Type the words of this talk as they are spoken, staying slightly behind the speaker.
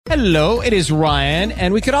Hello, it is Ryan,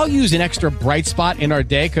 and we could all use an extra bright spot in our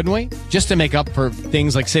day, couldn't we? Just to make up for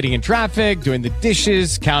things like sitting in traffic, doing the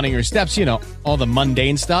dishes, counting your steps, you know, all the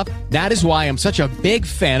mundane stuff. That is why I'm such a big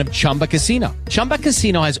fan of Chumba Casino. Chumba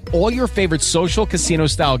Casino has all your favorite social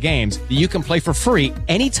casino-style games that you can play for free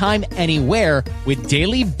anytime, anywhere with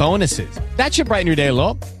daily bonuses. That should brighten your day a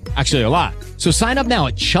little. Actually, a lot. So sign up now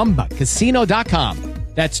at ChumbaCasino.com.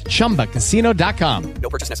 That's ChumbaCasino.com. No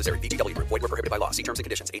purchase necessary. VGW Group. Void where prohibited by law. See terms and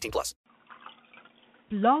conditions. 18 plus.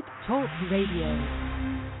 Blog Talk Radio.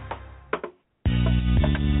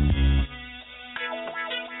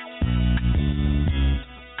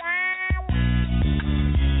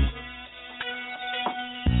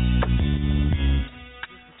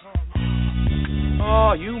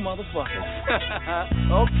 Oh, you motherfuckers.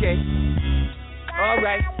 Okay. All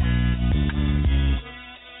right.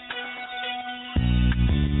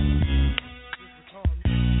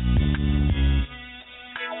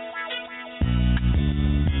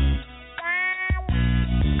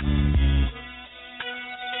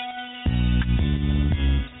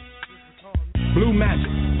 Blue Magic.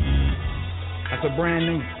 That's a brand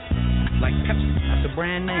name. Like Pepsi. That's a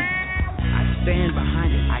brand name. I stand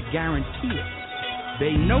behind it. I guarantee it.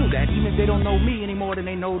 They know that, even if they don't know me any more than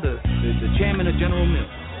they know the chairman of General Mills.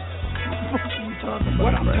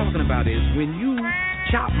 What I'm talking about is when you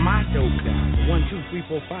chop my dope down 1, 2, 3,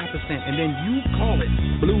 4, 5%, and then you call it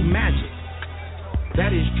Blue Magic,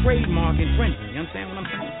 that is trademark infringement. You understand what I'm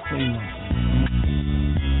saying?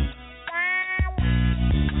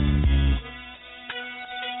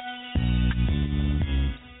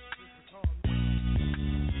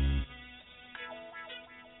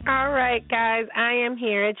 All right, guys, I am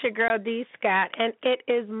here. It's your girl, D. Scott, and it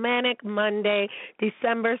is Manic Monday,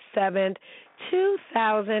 December 7th,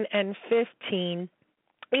 2015.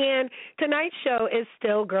 And tonight's show is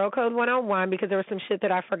still Girl Code 101 because there was some shit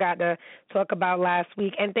that I forgot to talk about last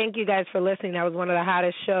week. And thank you guys for listening. That was one of the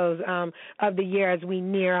hottest shows of the year as we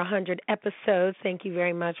near 100 episodes. Thank you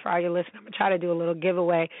very much for all your listening. I'm going to try to do a little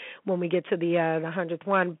giveaway when we get to the 100th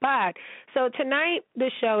one. But so tonight the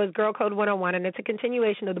show is Girl Code 101, and it's a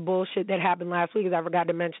continuation of the bullshit that happened last week because I forgot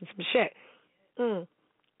to mention some shit. And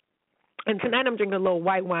tonight I'm drinking a little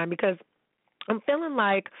white wine because I'm feeling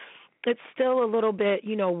like it's still a little bit,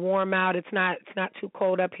 warm out. It's not too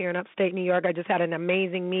cold up here in upstate New York. I just had an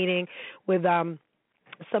amazing meeting with some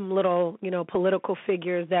little, political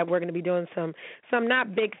figures that we're going to be doing some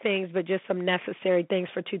not big things, but just some necessary things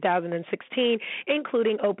for 2016,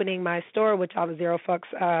 including opening my store, which all the Zero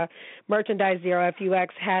Fucks merchandise, Zero FUX,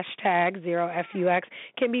 hashtag Zero FUX,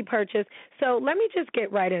 can be purchased. So let me just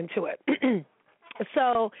get right into it.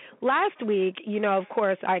 So last week, of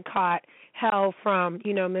course, I caught hell from,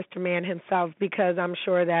 Mr. Man himself because I'm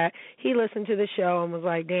sure that he listened to the show and was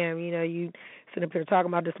like, damn, you sit up here talking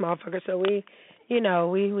about this motherfucker. So we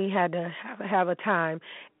had to have a time.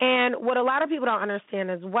 And what a lot of people don't understand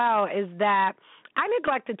as well is that I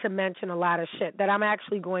neglected to mention a lot of shit that I'm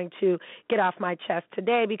actually going to get off my chest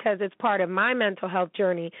today because it's part of my mental health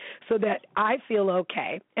journey so that I feel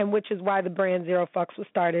okay, and which is why the brand Zero Fucks was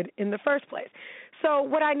started in the first place. So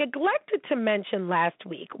what I neglected to mention last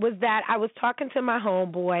week was that I was talking to my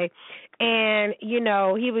homeboy, and,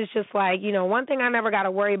 he was just like, one thing I never got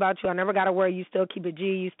to worry about you. I never got to worry. You still keep it G.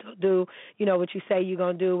 You still do, what you say you're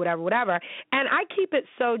going to do, whatever. And I keep it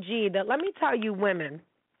so G that let me tell you women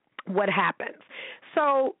what happens.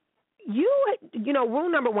 So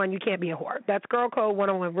rule number one, you can't be a whore. That's Girl Code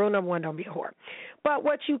 101. Rule number one, don't be a whore. But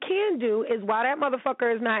what you can do is while that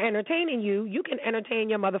motherfucker is not entertaining you, you can entertain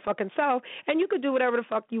your motherfucking self, and you could do whatever the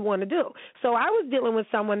fuck you want to do. So I was dealing with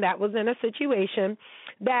someone that was in a situation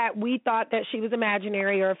that we thought that she was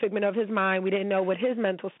imaginary or a figment of his mind. We didn't know what his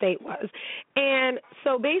mental state was. And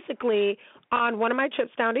so basically on one of my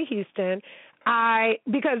trips down to Houston,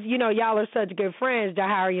 because, y'all are such good friends,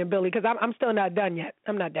 Jahari and Billy, because I'm still not done yet.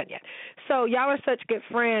 I'm not done yet. So y'all are such good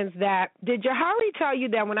friends that, did Jahari tell you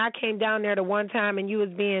that when I came down there the one time and you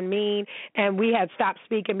was being mean and we had stopped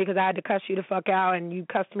speaking because I had to cuss you the fuck out and you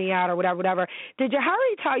cussed me out or whatever, did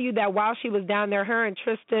Jahari tell you that while she was down there, her and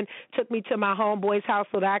Tristan took me to my homeboy's house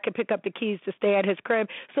so that I could pick up the keys to stay at his crib?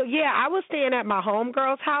 So, yeah, I was staying at my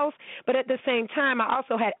homegirl's house, but at the same time, I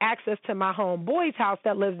also had access to my homeboy's house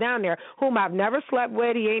that lives down there, whom I've never slept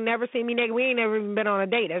with. He ain't never seen me naked. We ain't never even been on a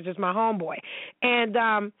date. That's just my homeboy. And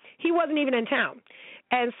he wasn't even in town.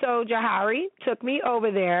 And so Jahari took me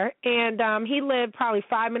over there, and he lived probably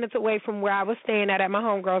 5 minutes away from where I was staying at my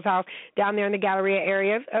homegirl's house down there in the Galleria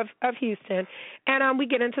area of Houston. And we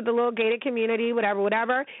get into the little gated community,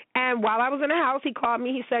 whatever. And while I was in the house, he called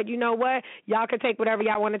me. He said, you know what? Y'all can take whatever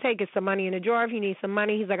y'all want to take. It's some money in the drawer if you need some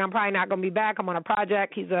money. He's like, I'm probably not going to be back. I'm on a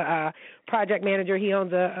project. He's a project manager. He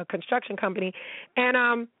owns a construction company.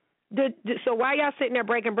 And so while y'all sitting there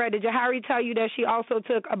breaking bread, did Jahari tell you that she also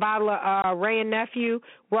took a bottle of Ray and Nephew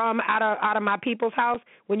rum out of my people's house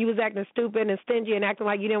when you was acting stupid and stingy and acting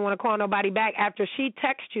like you didn't want to call nobody back after she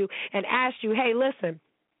texted you and asked you, hey, listen,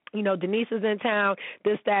 you know, Denise is in town,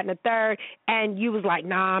 this, that, and the third, and you was like,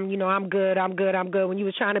 nah, I'm good, when you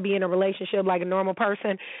was trying to be in a relationship like a normal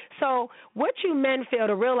person. So what you men fail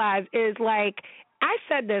to realize is, like, I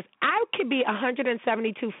said this, I could be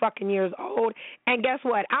 172 fucking years old, and guess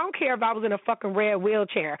what? I don't care if I was in a fucking red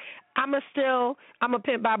wheelchair. I'm a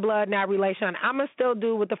pimp by blood, not relation. I'm going to still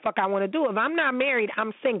do what the fuck I want to do. If I'm not married,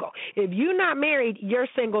 I'm single. If you're not married, you're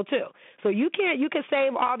single too. So you can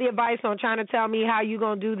save all the advice on trying to tell me how you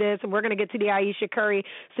going to do this, and we're going to get to the Ayesha Curry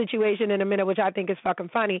situation in a minute, which I think is fucking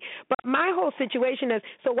funny. But my whole situation is,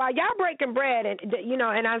 so while y'all breaking bread, and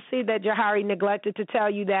and I see that Jahari neglected to tell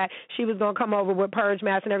you that she was going to come over with purge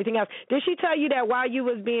masks and everything else. Did she tell you that while you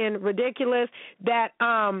was being ridiculous, that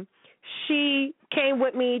she came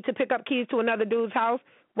with me to pick up keys to another dude's house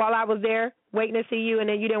while I was there waiting to see you, and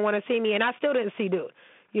then you didn't want to see me, and I still didn't see dude?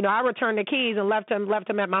 You know, I returned the keys and left them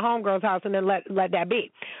at my homegirl's house, and then let that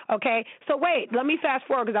be. Okay? So wait, let me fast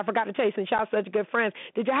forward because I forgot to tell you, since y'all such good friends.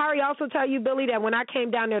 Did Jahari also tell you, Billy, that when I came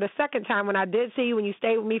down there the second time, when I did see you, when you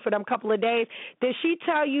stayed with me for them couple of days, did she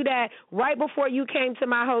tell you that right before you came to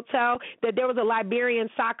my hotel that there was a Liberian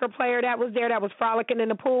soccer player that was there that was frolicking in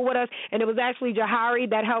the pool with us, and it was actually Jahari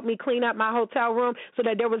that helped me clean up my hotel room so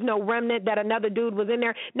that there was no remnant that another dude was in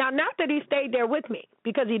there? Now, not that he stayed there with me,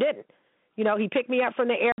 because he didn't. You know, he picked me up from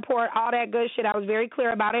the airport, all that good shit. I was very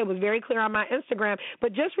clear about it. It was very clear on my Instagram.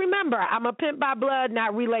 But just remember, I'm a pimp by blood,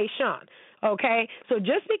 not relation. Okay? So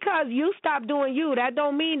just because you stop doing you, that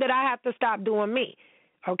don't mean that I have to stop doing me.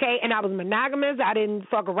 Okay? And I was monogamous. I didn't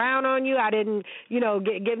fuck around on you. I didn't,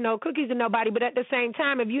 give no cookies to nobody. But at the same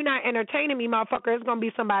time, if you're not entertaining me, motherfucker, it's going to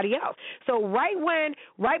be somebody else. So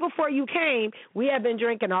right before you came, we have been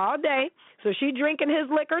drinking all day. So she drinking his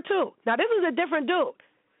liquor too. Now, this is a different dude.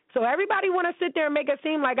 So everybody want to sit there and make it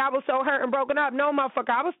seem like I was so hurt and broken up. No, motherfucker,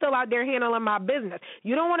 I was still out there handling my business.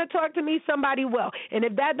 You don't want to talk to me, somebody will. And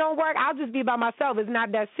if that don't work, I'll just be by myself. It's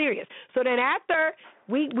not that serious. So then after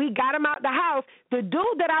we got him out the house, the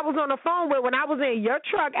dude that I was on the phone with when I was in your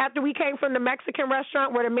truck after we came from the Mexican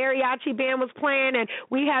restaurant where the mariachi band was playing, and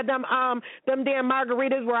we had them damn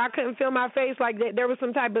margaritas where I couldn't feel my face, like there was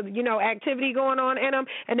some type of, activity going on in them.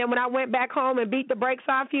 And then when I went back home and beat the brakes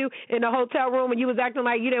off you in the hotel room and you was acting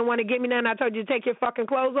like you didn't want to give me nothing, I told you to take your fucking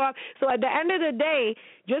clothes off. So at the end of the day,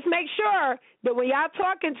 just make sure that when y'all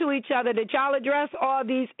talking to each other that y'all address all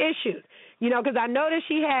these issues. Because I noticed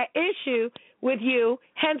she had issue with you,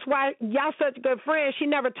 hence why y'all such good friends. She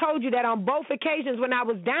never told you that on both occasions when I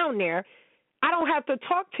was down there, I don't have to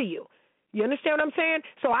talk to you. You understand what I'm saying?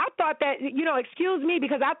 So I thought that, excuse me,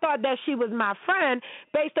 because I thought that she was my friend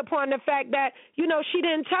based upon the fact that, she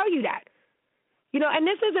didn't tell you that. And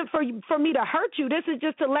this isn't for me to hurt you. This is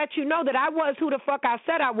just to let you know that I was who the fuck I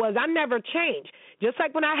said I was. I never changed. Just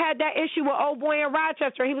like when I had that issue with old boy in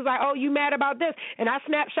Rochester, he was like, oh, you mad about this? And I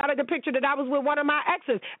snapshotted the picture that I was with one of my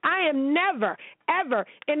exes. I am never, ever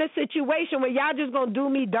in a situation where y'all just going to do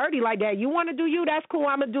me dirty like that. You want to do you? That's cool.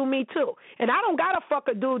 I'm going to do me too. And I don't got to fuck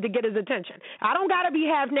a dude to get his attention. I don't got to be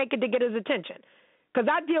half naked to get his attention. Because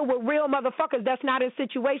I deal with real motherfuckers that's not in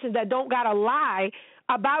situations that don't got to lie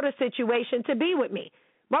about a situation to be with me.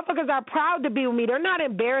 Motherfuckers are proud to be with me. They're not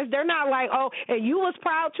embarrassed. They're not like, oh, and you was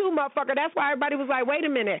proud too, motherfucker. That's why everybody was like, wait a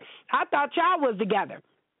minute. I thought y'all was together.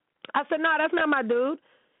 I said, no, that's not my dude.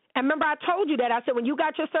 And remember, I told you that. I said, when you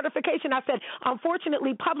got your certification, I said,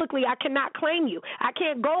 unfortunately, publicly, I cannot claim you. I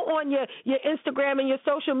can't go on your Instagram and your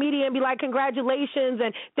social media and be like, congratulations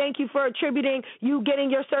and thank you for attributing you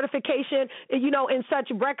getting your certification, in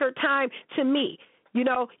such record time to me.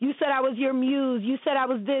 You said I was your muse. You said I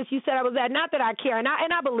was this. You said I was that. Not that I care, and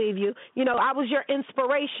I believe you. I was your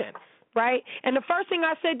inspiration, right? And the first thing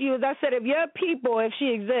I said to you is I said, if your people, if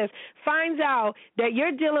she exists, finds out that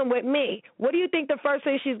you're dealing with me, what do you think the first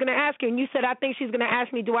thing she's going to ask you? And you said, I think she's going to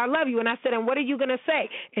ask me, do I love you? And I said, and what are you going to say?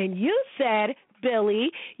 And you said, Billy,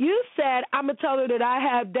 I'm going to tell her that I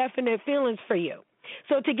have definite feelings for you.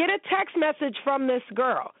 So to get a text message from this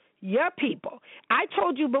girl, your people, I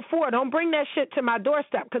told you before, don't bring that shit to my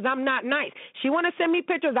doorstep because I'm not nice. She want to send me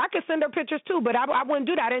pictures. I could send her pictures too, but I wouldn't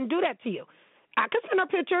do that. I didn't do that to you. I could send her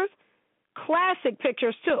pictures, classic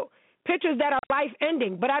pictures too. Pictures that are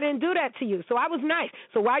life-ending, but I didn't do that to you, so I was nice.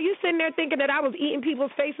 So while you sitting there thinking that I was eating people's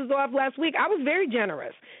faces off last week, I was very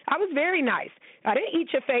generous. I was very nice. I didn't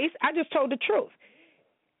eat your face. I just told the truth.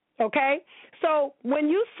 Okay? So when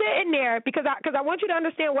you sitting there, because I want you to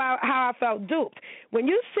understand how I felt duped. When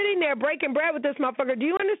you sitting there breaking bread with this motherfucker, do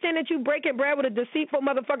you understand that you breaking bread with a deceitful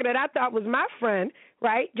motherfucker that I thought was my friend,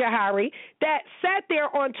 right, Jahari, that sat there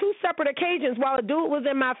on 2 separate occasions while a dude was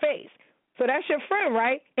in my face? So that's your friend,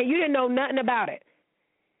 right? And you didn't know nothing about it.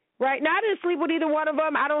 Right? Now, I didn't sleep with either one of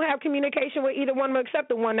them. I don't have communication with either one of them except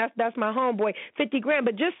the one. That's my homeboy, 50 grand.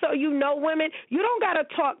 But just so you know, women, you don't got to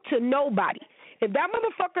talk to nobody. If that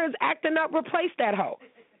motherfucker is acting up, replace that hoe.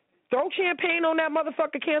 Throw champagne on that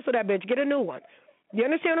motherfucker, cancel that bitch, get a new one. You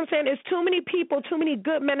understand what I'm saying? There's too many people, too many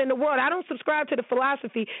good men in the world. I don't subscribe to the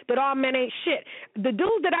philosophy that all men ain't shit. The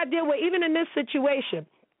dudes that I deal with, even in this situation,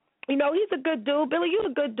 you know, he's a good dude. Billy, you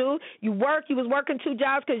a good dude. You was working 2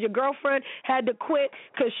 jobs because your girlfriend had to quit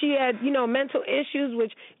because she had, you know, mental issues,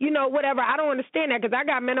 which, you know, whatever. I don't understand that because I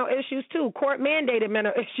got mental issues too, court-mandated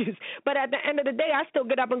mental issues. But at the end of the day, I still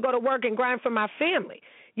get up and go to work and grind for my family.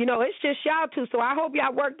 You know, it's just y'all two, so I hope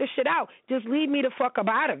y'all work this shit out. Just leave me the fuck up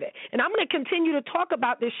out of it. And I'm going to continue to talk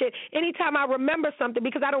about this shit anytime I remember something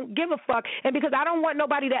because I don't give a fuck and because I don't want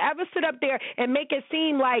nobody to ever sit up there and make it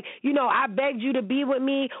seem like, you know, I begged you to be with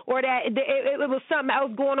me or that it was something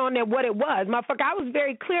else going on than what it was. Motherfucker, I was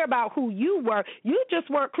very clear about who you were. You just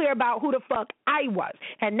weren't clear about who the fuck I was.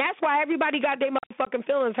 And that's why everybody got their motherfucking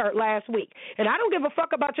feelings hurt last week. And I don't give a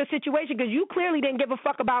fuck about your situation because you clearly didn't give a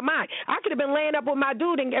fuck about mine. I could have been laying up with my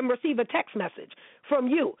dude and receive a text message from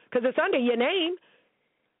you because it's under your name,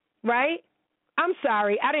 right? I'm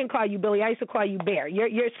sorry. I didn't call you Billy. I used to call you Bear.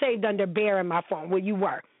 You're saved under Bear in my phone where you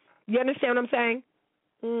were. You understand what I'm saying?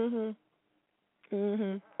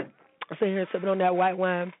 I'm sitting here sipping on that white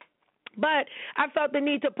wine. But I felt the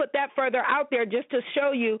need to put that further out there just to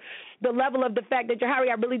show you the level of the fact that,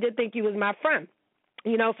 Jahari, I really did think you was my friend.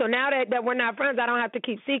 You know, so now that we're not friends, I don't have to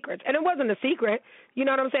keep secrets. And it wasn't a secret. You know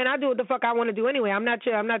what I'm saying? I do what the fuck I want to do anyway. I'm not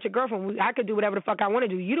your girlfriend. I could do whatever the fuck I want to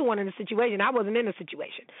do. You the one in the situation. I wasn't in the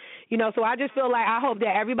situation. You know, so I just feel like I hope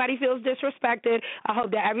that everybody feels disrespected. I hope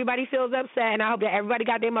that everybody feels upset. And I hope that everybody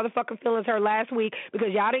got their motherfucking feelings hurt last week because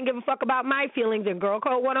y'all didn't give a fuck about my feelings. And Girl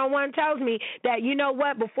Code 101 tells me that, you know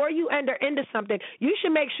what, before you enter into something, you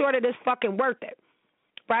should make sure that it's fucking worth it.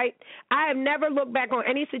 Right? I have never looked back on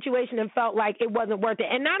any situation and felt like it wasn't worth it.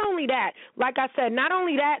 And not only that, like I said,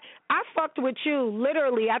 I fucked with you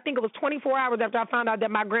literally, I think it was 24 hours after I found out that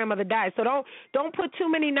my grandmother died. So don't put too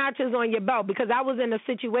many notches on your belt because I was in a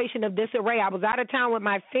situation of disarray. I was out of town with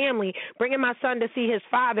my family, bringing my son to see his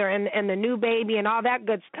father and the new baby and all that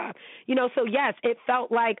good stuff. You know, so yes, it felt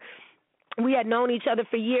like we had known each other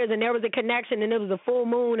for years and there was a connection and it was a full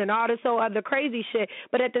moon and all this whole other crazy shit.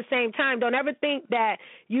 But at the same time, don't ever think that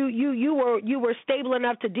you were stable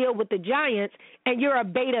enough to deal with the giants and you're a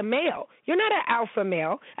beta male. You're not an alpha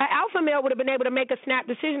male. An alpha male would have been able to make a snap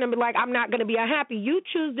decision and be like, I'm not going to be unhappy. You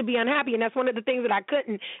choose to be unhappy, and that's one of the things that I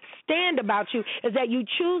couldn't stand about you is that you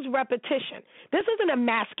choose repetition. This isn't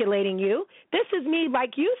emasculating you. This is me,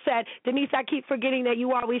 like you said, Denise, I keep forgetting that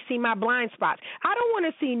you always see my blind spots. I don't want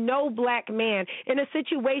to see no black man in a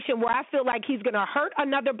situation where I feel like he's going to hurt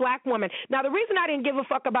another black woman. Now, the reason I didn't give a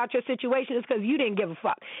fuck about your situation is because you didn't give a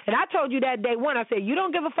fuck. And I told you that day one, I said, you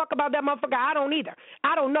don't give a fuck about that motherfucker. I don't either.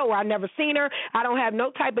 I don't know her. I've never seen her. I don't have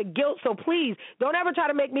no type of guilt. So please, don't ever try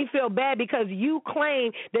to make me feel bad because you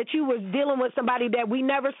claim that you was dealing with somebody that we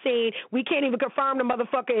never seen. We can't even confirm the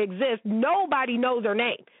motherfucker exists. Nobody knows her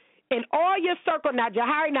name. In all your circle, not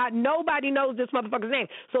Jahari, not nobody knows this motherfucker's name.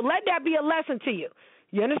 So let that be a lesson to you.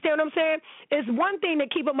 You understand what I'm saying? It's one thing to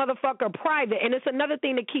keep a motherfucker private, and it's another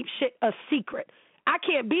thing to keep shit a secret. I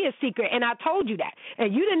can't be a secret, and I told you that.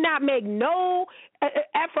 And you did not make no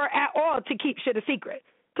effort at all to keep shit a secret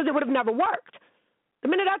because it would have never worked. The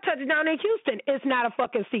minute I touched down in Houston, it's not a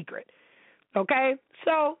fucking secret. Okay?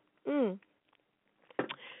 So,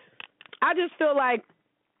 I just feel like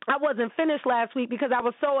I wasn't finished last week because I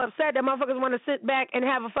was so upset that motherfuckers want to sit back and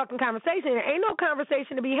have a fucking conversation. There ain't no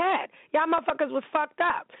conversation to be had. Y'all motherfuckers was fucked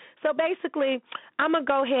up. So basically, I'm going to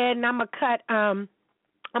go ahead and I'm going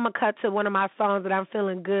to cut to one of my songs that I'm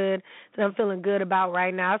feeling good about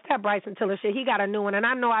right now. It's that Bryson Tiller shit. He got a new one, and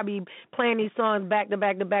I know I be playing these songs back to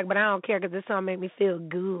back to back, but I don't care because this song make me feel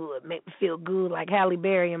good like Halle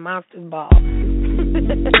Berry and Monsters Ball.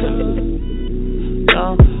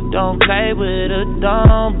 Don't play with her,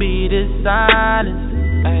 don't be dishonest.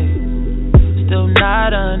 Ay. Still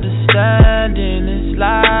not understanding this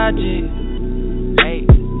logic. Ay.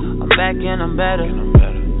 I'm back and I'm better.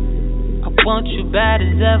 I want you bad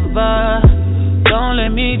as ever. Don't let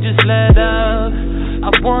me just let up. I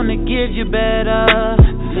wanna give you better.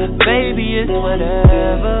 Baby, it's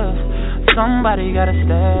whatever. Somebody gotta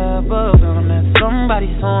step up. I'm that somebody,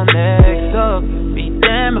 so I'm next up. Be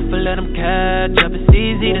damned if I let them catch up. It's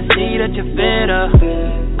easy to see that you're fitter.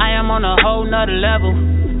 I am on a whole nother level.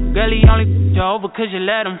 Girl, he only you over cause you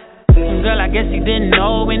let him. Girl, I guess he didn't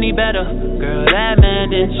know any better. Girl, that man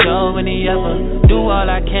didn't show any ever. Do all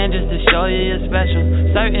I can just to show you you're special.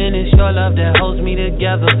 Certain it's your love that holds me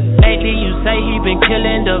together. Lately you say he been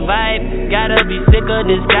killing the vibe. Gotta be sick of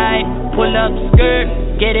this guy. Pull up skirt,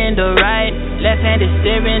 get in the right. Left hand is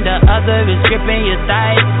steering, the other is gripping your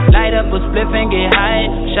thigh. Light up a spliff and get high.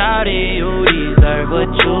 Shawty, you deserve what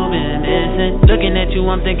you've been missing. Looking at you,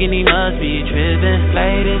 I'm thinking he must be tripping.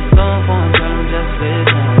 Play this song for him, tell him just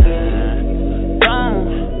listen.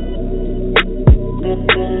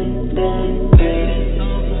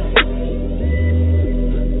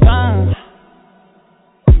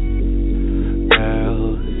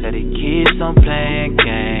 Girl said he keeps on playing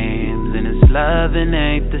games and his loving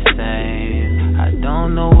ain't the same. I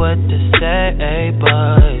don't know what to say,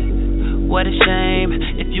 but what a shame.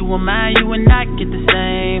 If you were mine, you would not get the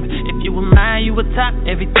same. If you were mine, you would top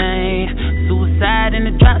everything. Suicide in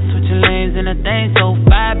the drop, switching lanes in a thing so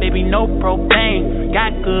fire, baby, no propane.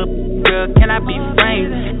 Got good, girl, can I be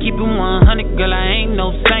framed? Keep it 100, girl, I ain't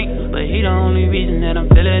no saint, but he the only reason that I'm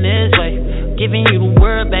feeling this way. Giving you the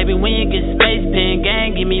word, baby, when you get space. Pen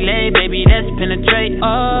gang, give me lay, baby, let's penetrate.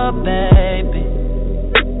 Oh, baby.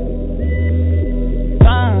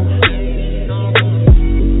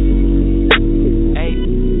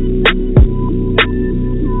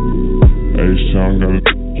 H-Town got a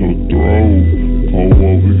so throw. Pull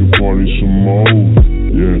up, we can party some more.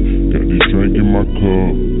 Yeah, got this drink in my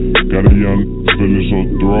cup. Got a young feeling so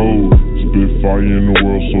throw. Spit fire in the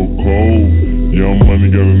world so cold. Young money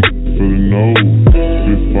got a feeling no.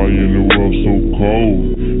 Spit fire in the world so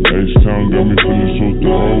cold. H-Town got me feeling so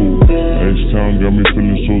throw. H-Town got me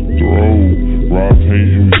feeling so throw. Rob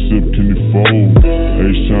paint and we sip candy fold.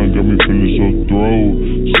 H-Town got me feeling so throw.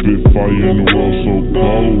 Spit fire in the world so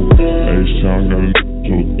cold. H-Town got a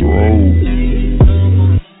so throw.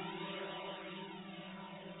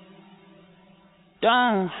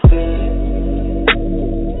 Down.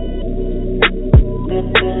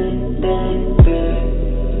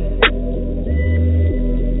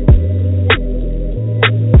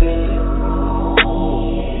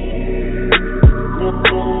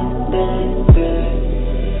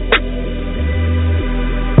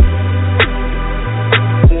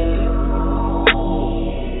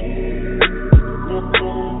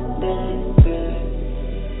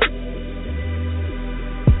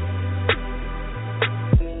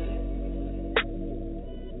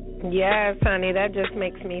 Yes, honey, that just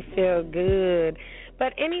makes me feel good.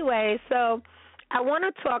 But anyway, so I want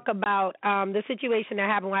to talk about the situation that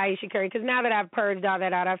happened with Ayesha Curry, because now that I've purged all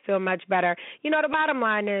that out, I feel much better. You know, the bottom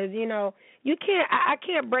line is, you know, I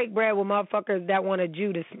can't break bread with motherfuckers that want to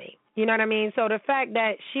Judas me. You know what I mean? So the fact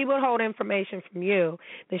that she would hold information from you,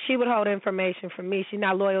 that she would hold information from me, she's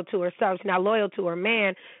not loyal to herself, she's not loyal to her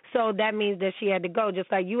man, so that means that she had to go just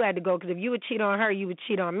like you had to go, because if you would cheat on her, you would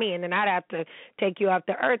cheat on me, and then I'd have to take you off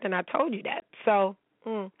the earth, and I told you that. So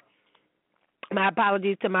my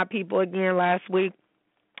apologies to my people again last week.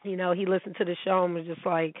 You know, he listened to the show and was just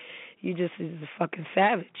like, you just is a fucking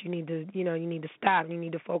savage. You need to stop. You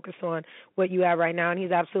need to focus on what you have right now. And he's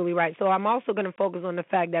absolutely right. So I'm also going to focus on the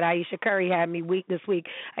fact that Ayesha Curry had me weak this week.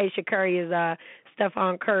 Ayesha Curry is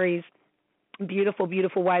Stephen Curry's beautiful,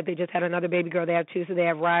 beautiful wife. They just had another baby girl. They have two, so they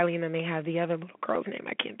have Riley, and then they have the other little girl's name.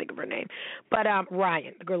 I can't think of her name. But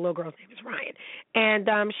Ryan, the little girl's name is Ryan.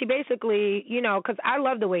 And she basically, you know, because I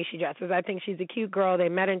love the way she dresses. I think she's a cute girl. They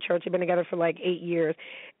met in church. They've been together for like 8 years.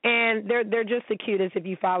 And they're just the cutest if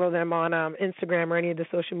you follow them on Instagram or any of the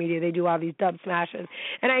social media. They do all these dub smashes.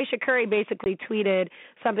 And Ayesha Curry basically tweeted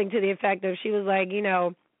something to the effect of, she was like, you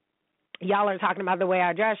know, y'all are talking about the way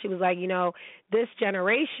I dress. She was like, you know, this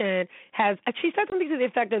generation has, she said something to the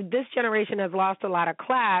effect of, this generation has lost a lot of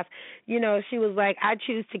class. You know, she was like, I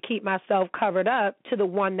choose to keep myself covered up to the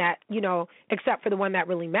one that, you know, except for the one that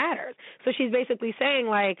really matters. So she's basically saying,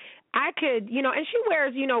 like, I could, you know, and she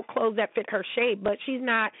wears, you know, clothes that fit her shape, but she's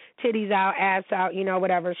not titties out, ass out, you know,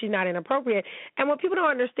 whatever. She's not inappropriate. And what people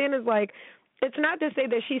don't understand is, like, it's not to say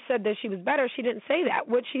that she said that she was better. She didn't say that.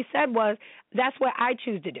 What she said was, that's what I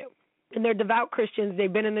choose to do. and they're devout Christians.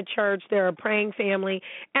 They've been in the church. They're a praying family,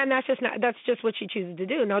 and that's just what she chooses to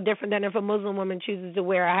do. No different than if a Muslim woman chooses to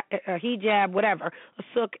wear a hijab, whatever, a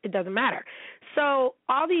suk. It doesn't matter. So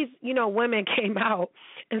all these, women came out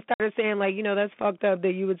and started saying like, that's fucked up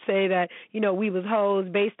that you would say that, we was hoes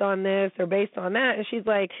based on this or based on that. And she's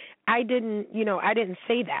like, I didn't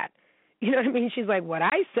say that. You know what I mean? She's like, what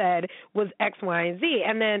I said was X, Y, and Z.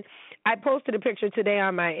 And then I posted a picture today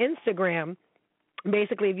on my Instagram.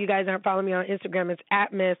 Basically, if you guys aren't following me on Instagram, it's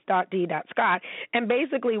 @miss.d.scott. And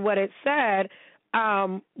basically what it said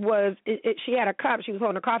was she had a cup. She was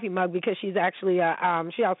holding a coffee mug because she's actually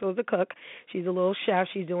she also is a cook. She's a little chef.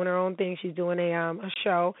 She's doing her own thing. She's doing a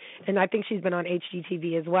show, and I think she's been on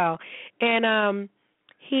HGTV as well. And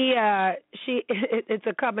it's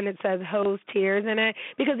a cup and it says "Hose Tears" in it,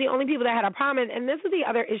 because the only people that had a problem, and this is the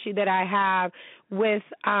other issue that I have with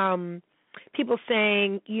people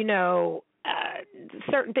saying,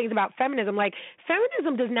 certain things about feminism. Like,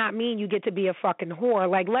 feminism does not mean you get to be a fucking whore.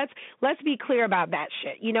 Like, let's be clear about that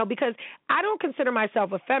shit, because I don't consider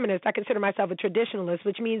myself a feminist. I consider myself a traditionalist,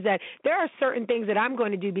 which means that there are certain things that I'm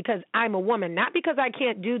going to do because I'm a woman, not because I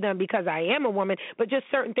can't do them because I am a woman, but just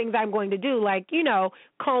certain things I'm going to do, like,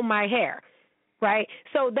 comb my hair. Right?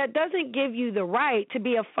 So that doesn't give you the right to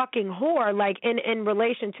be a fucking whore, like in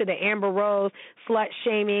relation to the Amber Rose slut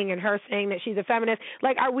shaming and her saying that she's a feminist.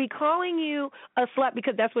 Like, are we calling you a slut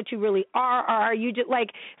because that's what you really are, or are you just like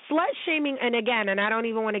slut shaming? And again, and I don't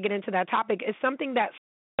even want to get into that topic, is something that's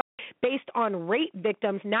based on rape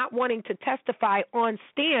victims not wanting to testify on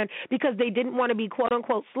stand because they didn't want to be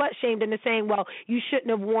quote-unquote slut-shamed into saying, well, you shouldn't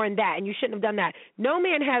have worn that and you shouldn't have done that. No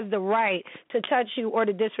man has the right to touch you or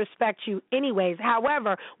to disrespect you anyways.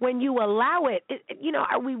 However, when you allow it,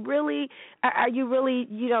 are you really,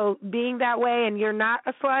 being that way and you're not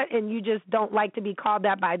a slut and you just don't like to be called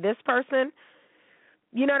that by this person?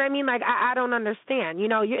 You know what I mean? Like, I don't understand.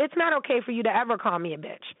 It's not okay for you to ever call me a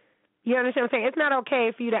bitch. You understand what I'm saying? It's not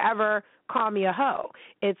okay for you to ever call me a hoe.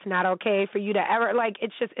 It's not okay for you to ever,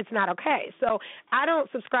 it's not okay. So I don't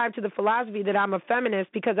subscribe to the philosophy that I'm a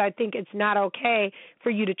feminist because I think it's not okay for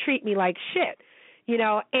you to treat me like shit,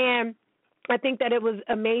 and I think that it was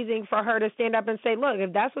amazing for her to stand up and say, look,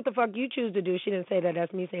 if that's what the fuck you choose to do, she didn't say that,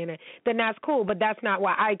 that's me saying it, then that's cool, but that's not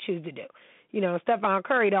what I choose to do. Stephon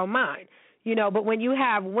Curry don't mind, but when you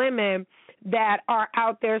have women that are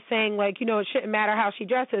out there saying, like, it shouldn't matter how she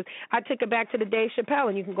dresses. I took it back to the Dave Chappelle,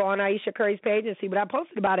 and you can go on Aisha Curry's page and see what I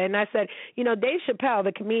posted about it. And I said, Dave Chappelle,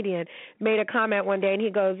 the comedian, made a comment one day, and he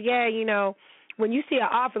goes, yeah, when you see an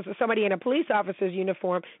officer, somebody in a police officer's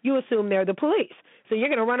uniform, you assume they're the police. So you're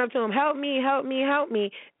going to run up to them, help me, help me, help me.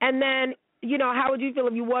 And then, how would you feel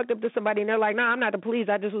if you walked up to somebody and they're like, no, I'm not the police,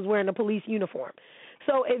 I just was wearing a police uniform.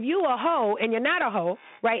 So if you a hoe and you're not a hoe,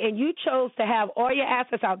 right, and you chose to have all your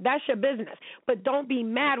assets out, that's your business. But don't be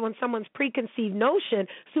mad when someone's preconceived notion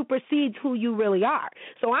supersedes who you really are.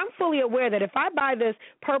 So I'm fully aware that if I buy this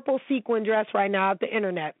purple sequin dress right now off the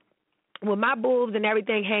internet, with my boobs and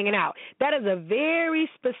everything hanging out, that is a very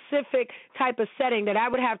specific type of setting that I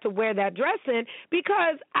would have to wear that dress in,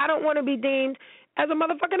 because I don't want to be deemed as a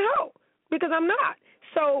motherfucking hoe, because I'm not.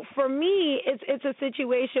 So for me, it's a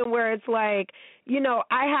situation where it's like,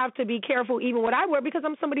 I have to be careful even what I wear because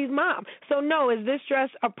I'm somebody's mom. So no, is this dress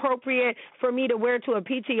appropriate for me to wear to a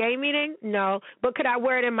PTA meeting? No. But could I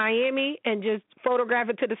wear it in Miami and just photograph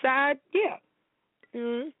it to the side? Yeah.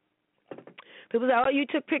 Mm-hmm. People say, oh, you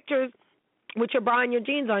took pictures with your bra and your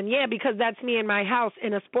jeans on. Yeah, because that's me in my house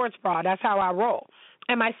in a sports bra. That's how I roll.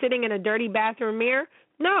 Am I sitting in a dirty bathroom mirror?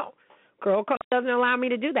 No. Girl code doesn't allow me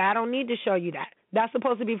to do that. I don't need to show you that. That's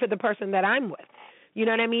supposed to be for the person that I'm with. You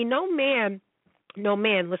know what I mean? No man,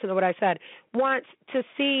 listen to what I said, wants to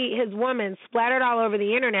see his woman splattered all over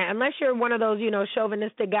the internet, unless you're one of those,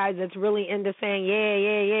 chauvinistic guys that's really into saying,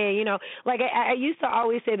 yeah. Like I used to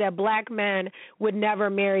always say that black men would never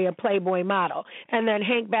marry a Playboy model. And then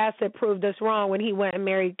Hank Bassett proved us wrong when he went and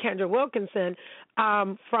married Kendra Wilkinson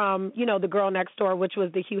from, The Girl Next Door, which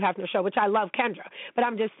was the Hugh Hefner show, which I love Kendra. But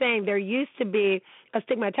I'm just saying there used to be a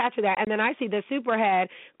stigma attached to that. And then I see the superhead,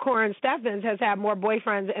 Corin Steffens, has had more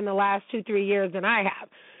boyfriends in the last 2-3 years than I have.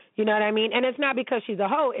 You know what I mean? And it's not because she's a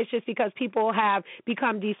hoe. It's just because people have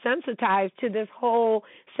become desensitized to this whole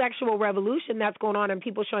sexual revolution that's going on and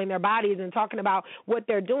people showing their bodies and talking about what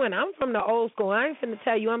they're doing. I'm from the old school. I ain't finna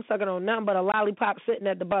tell you I'm sucking on nothing but a lollipop sitting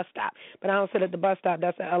at the bus stop. But I don't sit at the bus stop.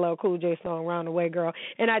 That's a LL Cool J song, Round the Way Girl.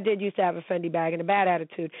 And I did used to have a Fendi bag and a bad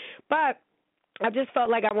attitude. But I just felt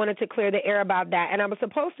like I wanted to clear the air about that. And I was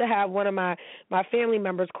supposed to have one of my family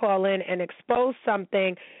members call in and expose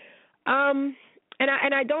something.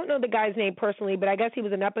 and I don't know the guy's name personally, but I guess he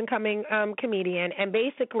was an up-and-coming comedian, and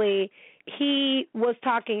basically he was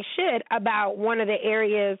talking shit about one of the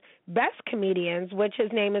area's best comedians, which his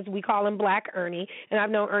name is, we call him Black Ernie, and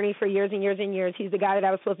I've known Ernie for years and years and years. He's the guy that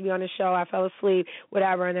I was supposed to be on the show. I fell asleep,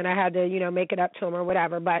 whatever, and then I had to, make it up to him or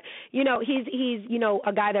whatever. But, he's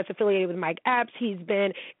a guy that's affiliated with Mike Epps. He's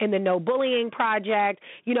been in the No Bullying Project.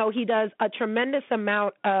 He does a tremendous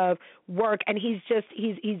amount of work, and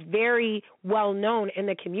he's very well known in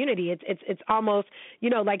the community. It's almost,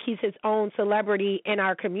 like he's his own celebrity in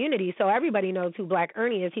our community. So everybody knows who Black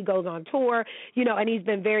Ernie is. He goes on tour, and he's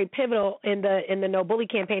been very pivotal in the No Bully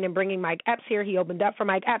campaign and bringing Mike Epps here. He opened up for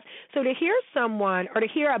Mike Epps. So to hear someone, or to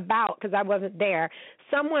hear about, because I wasn't there,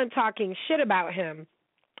 someone talking shit about him,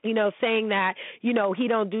 saying that, he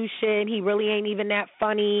don't do shit, he really ain't even that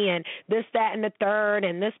funny, and this, that, and the third,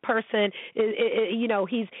 and this person is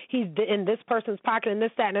he's in this person's pocket, and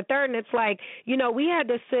this, that, and the third, and it's like, we had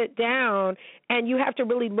to sit down, and you have to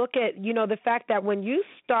really look at, the fact that when you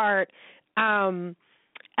start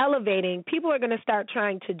elevating, people are going to start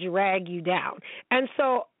trying to drag you down. And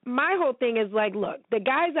so my whole thing is like, look, the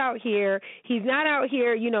guy's out here. He's not out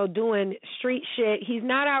here, doing street shit. He's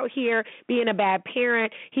not out here being a bad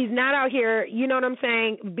parent. He's not out here,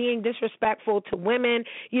 being disrespectful to women.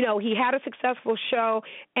 He had a successful show,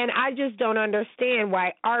 and I just don't understand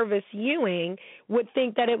why Arvis Ewing would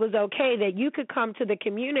think that it was okay that you could come to the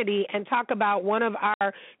community and talk about one of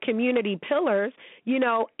our community pillars,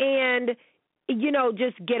 and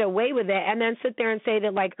just get away with it, and then sit there and say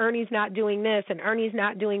that, like, Ernie's not doing this and Ernie's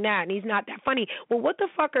not doing that and he's not that funny. Well, what the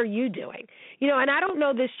fuck are you doing? And I don't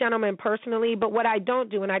know this gentleman personally, but what I don't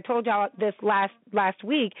do, and I told y'all this last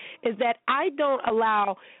week, is that I don't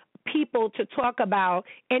allow people to talk about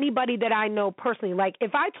anybody that I know personally. Like,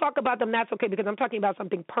 if I talk about them, that's okay because I'm talking about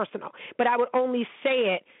something personal, but I would only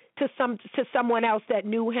say it to someone else that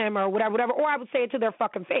knew him or whatever, or I would say it to their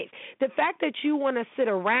fucking face. The fact that you want to sit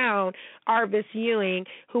around Arvis Ewing,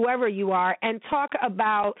 whoever you are, and talk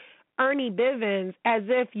about Ernie Bivens as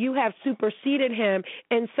if you have superseded him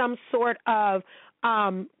in some sort of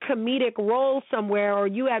comedic role somewhere, or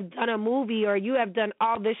you have done a movie, or you have done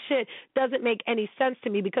all this shit, doesn't make any sense to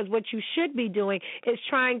me, because what you should be doing is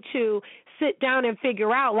trying to sit down and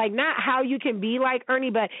figure out, like, not how you can be like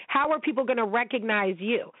Ernie, but how are people going to recognize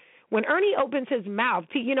you? When Ernie opens his mouth,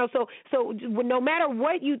 so no matter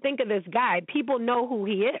what you think of this guy, people know who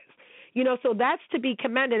he is. So that's to be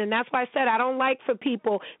commended, and that's why I said I don't like for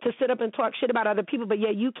people to sit up and talk shit about other people, but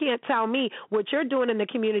yet you can't tell me what you're doing in the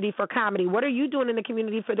community for comedy. What are you doing in the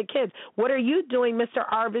community for the kids? What are you doing, Mr.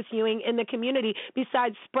 Arvis Ewing, in the community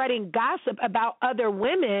besides spreading gossip about other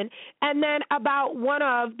women and then about one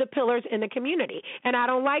of the pillars in the community? And I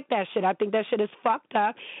don't like that shit. I think that shit is fucked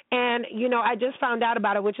up, and, I just found out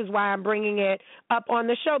about it, which is why I'm bringing it up on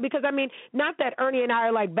the show, because, not that Ernie and I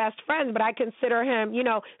are like best friends, but I consider him,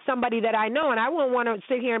 somebody that I know, and I wouldn't want to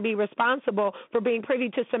sit here and be responsible for being privy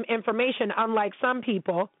to some information, unlike some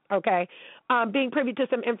people, okay, being privy to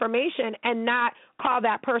some information and not call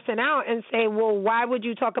that person out and say, well, why would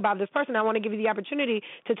you talk about this person? I want to give you the opportunity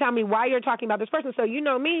to tell me why you're talking about this person. So you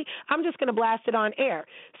know me, I'm just going to blast it on air.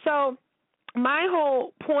 So my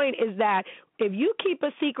whole point is that if you keep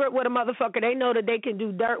a secret with a motherfucker, they know that they can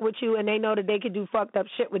do dirt with you, and they know that they can do fucked up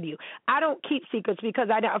shit with you. I don't keep secrets because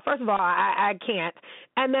first of all, I can't.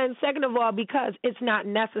 And then second of all, because it's not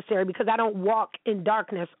necessary, because I don't walk in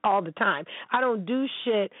darkness all the time. I don't do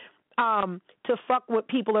shit to fuck with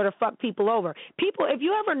people or to fuck people over. People, if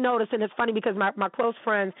you ever notice, and it's funny because my close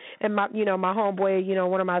friends and my homeboy,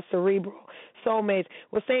 one of my cerebral soulmates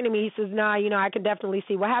was saying to me, he says, nah, I can definitely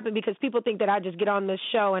see what happened, because people think that I just get on this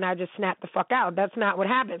show and I just snap the fuck out. That's not what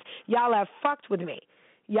happens. Y'all have fucked with me.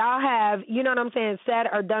 Y'all have, said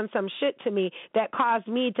or done some shit to me that caused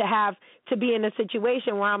me to have to be in a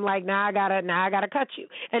situation where I'm like, I gotta cut you.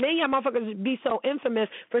 And then y'all motherfuckers be so infamous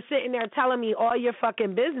for sitting there telling me all your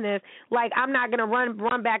fucking business, like I'm not gonna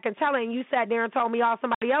run back and tell it, and you sat there and told me all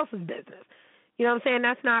somebody else's business. You know what I'm saying?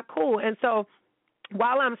 That's not cool. And so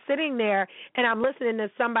while I'm sitting there and I'm listening to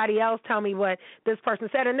somebody else tell me what this person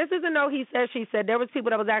said, and this isn't no he said, she said. There was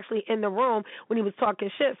people that was actually in the room when he was talking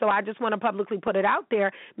shit. So I just want to publicly put it out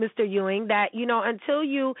there, Mr. Ewing, that, until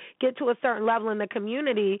you get to a certain level in the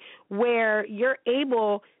community where you're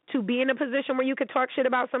able to be in a position where you could talk shit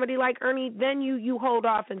about somebody like Ernie, then you hold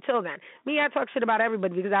off until then. Me, I talk shit about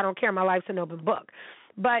everybody because I don't care. My life's an open book.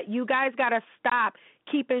 But you guys got to stop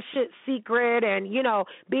keeping shit secret and,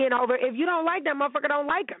 being over. If you don't like that motherfucker, don't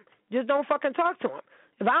like him. Just don't fucking talk to him.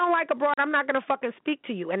 If I don't like a broad, I'm not going to fucking speak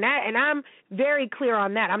to you. And I'm very clear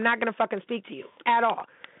on that. I'm not going to fucking speak to you at all.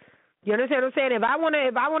 You understand what I'm saying? If I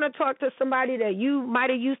wanna talk to somebody that you might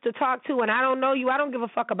have used to talk to and I don't know you, I don't give a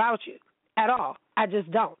fuck about you at all. I just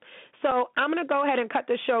don't. So I'm going to go ahead and cut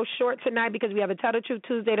the show short tonight because we have a Tell the Truth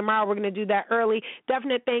Tuesday tomorrow. We're going to do that early.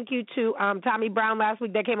 Definite thank you to Tommy Brown last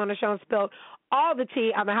week that came on the show and spilled all the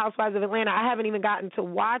tea on the Housewives of Atlanta. I haven't even gotten to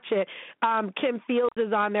watch it. Kim Fields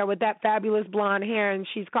is on there with that fabulous blonde hair, and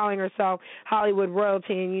she's calling herself Hollywood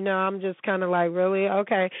royalty. And, I'm just kind of like, really?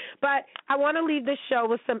 Okay. But I want to leave this show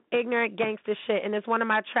with some ignorant gangster shit, and it's one of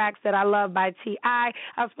my tracks that I love by T.I.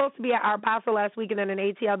 I was supposed to be at Art Basel last week and then in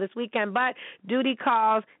ATL this weekend, but duty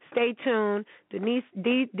calls. Stay tuned. Denise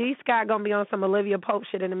D Scott gonna be on some Olivia Pope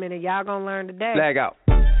shit in a minute. Y'all gonna learn today. Flag out.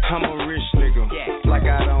 I'm a rich nigga, like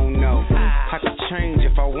I don't know. I could change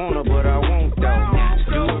if I wanna, but I won't though.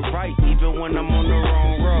 Do it right, even when I'm on the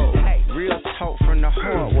wrong road. Real talk from the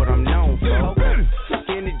heart, what I'm known for.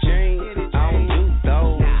 Skinny jeans, I don't do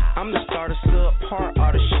those. I'm the starter subpart,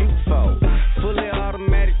 or the shoot for. Fully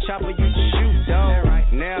automatic chopper, you can shoot though.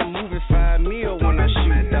 Now I'm moving 5 mil when I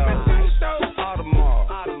shoot though.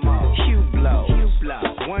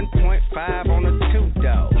 1.5 on a 2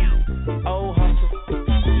 though. Old hustle,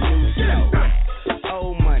 new flow.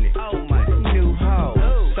 Old money, new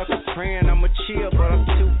hoe. Sucker praying I'ma chill, but I'm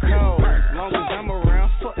too cold. Long as I'm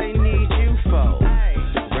around, fuck they need you for.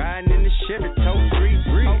 Riding in the Chevy, tow 3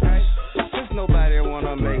 bricks. Since nobody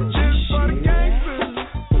wanna make G shit.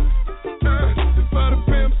 For the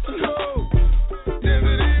pimps and hoes, yes it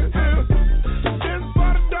is. This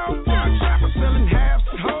for the dog, trapper selling halves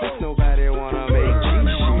and hoes. Since nobody wanna make G.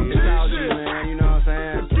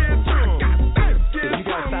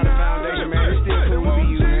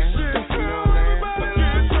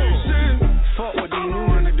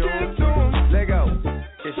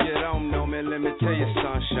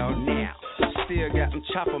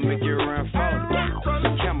 Chopper make you run forward.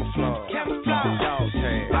 Camouflage, dog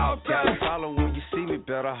tag. Gotta follow when you see me,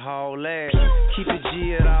 better haul ass. Keep it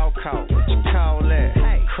G at all costs. What you call that?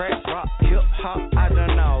 Crack, rock, hip hop, I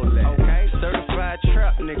done all that. Certified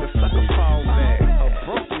trap nigga, sucker fall back. A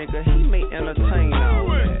broke nigga, he may entertain all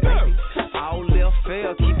that. All left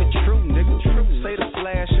fail, keep it true, nigga. Say the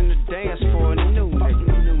flash in the dance for a new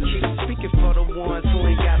nigga. Keep speaking for the ones who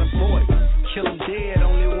ain't got a voice. Kill them dead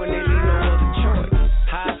only when they leave no other choice.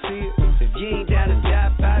 How I see it, if you ain't down to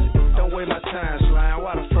die about it, don't waste my time, slime.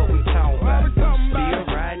 Why the fuck we talking about it? Still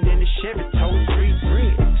riding in the Chevy, tow 3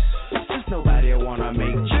 bricks. There's nobody wanna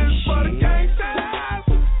make G shit. For the gangsters,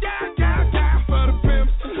 for the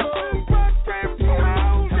pimps and hoes,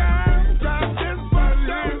 drive this for the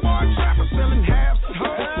young boy, trapper selling halves and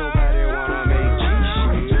hoes. There's nobody wanna make G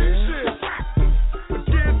shit.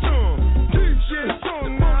 Get to 'em, G shit,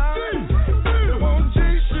 don't want G. They want G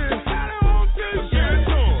shit, I don't want G shit.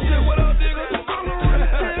 What up, nigga?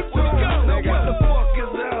 Now what the fuck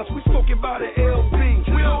is us? We spoke about the LB.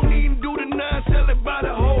 We don't even do the 9, sell it by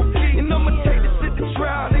the whole key. And I'ma take this shit to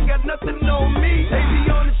trial. They got nothing on me. They be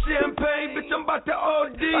on the champagne, bitch. I'm about to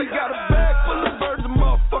OD. I got a bag full of birds and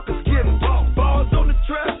motherfuckers getting bought. Balls on the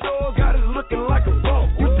trap door, got it looking like a vault.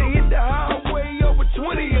 Used to hit the highway over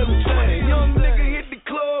 20 of them chains. Young nigga hit the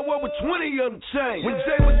club over 20 of them chains. When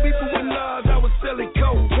Jay was beefing with Nas, I was selling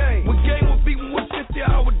cocaine. When Gang was beefing with 50,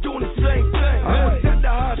 I was doing the same thing. I was at the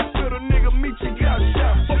hospital, nigga, meet you got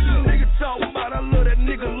shot. Fuck you nigga talking about, I love that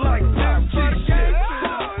nigga like that. For the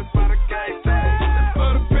gangsters, for the gangsters,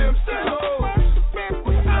 for the pimps and hoes,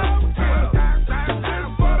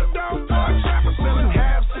 for the dog trapper selling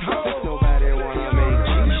halves and hoes. Nobody wanna make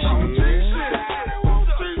G shit. They want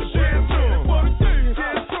G shit. For the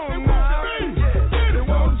gangsters, they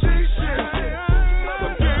want G shit.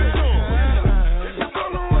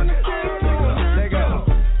 Let go.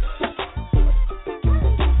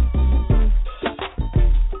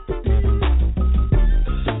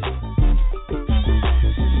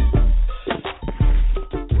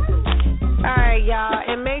 All right, y'all,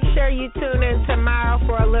 and make sure you tune in tomorrow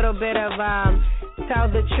for a little bit of Tell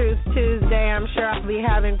the Truth Tuesday. I'm sure I'll be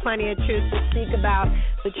having plenty of truth to speak about.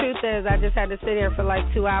 The truth is, I just had to sit here for like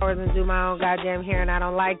 2 hours and do my own goddamn hair, and I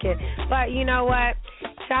don't like it. But you know what?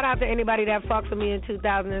 Shout out to anybody that fucks with me in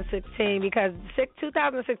 2016 because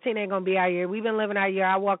 2016 ain't going to be our year. We've been living our year.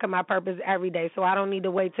 I walk in my purpose every day, so I don't need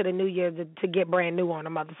to wait till the new year to get brand new on a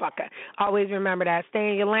motherfucker. Always remember that.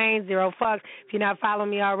 Stay in your lane, 0 fucks. If you're not following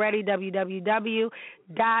me already,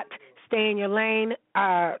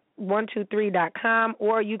 www.stayinyourlane123.com,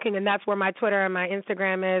 or you can, and that's where my Twitter and my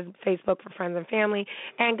Instagram is, Facebook for friends and family.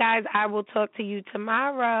 And guys, I will talk to you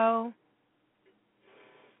tomorrow.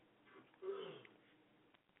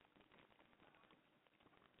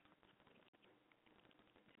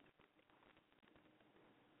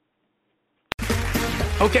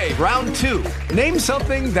 Okay, round two. Name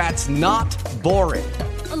something that's not boring.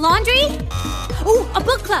 A laundry? Ooh, a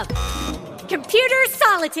book club. Computer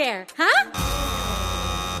solitaire, huh?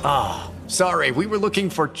 Ah, sorry, we were looking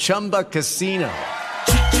for Chumba Casino.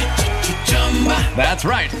 That's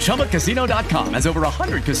right. ChumbaCasino.com has over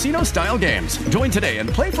 100 casino-style games. Join today and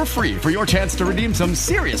play for free for your chance to redeem some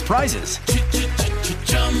serious prizes.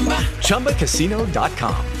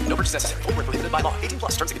 ChumbaCasino.com. No purchase necessary. Void where prohibited by law. 18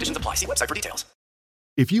 plus. Terms and conditions apply. See website for details.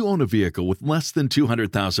 If you own a vehicle with less than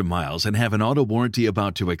 200,000 miles and have an auto warranty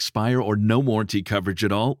about to expire or no warranty coverage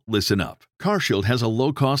at all, listen up. CarShield has a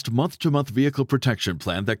low-cost month-to-month vehicle protection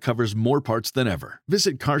plan that covers more parts than ever.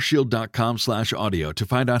 Visit carshield.com/audio to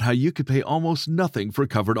find out how you could pay almost nothing for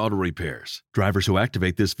covered auto repairs. Drivers who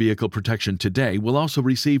activate this vehicle protection today will also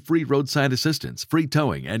receive free roadside assistance, free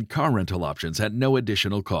towing, and car rental options at no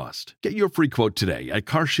additional cost. Get your free quote today at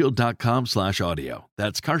carshield.com/audio.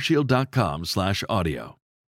 That's carshield.com/audio.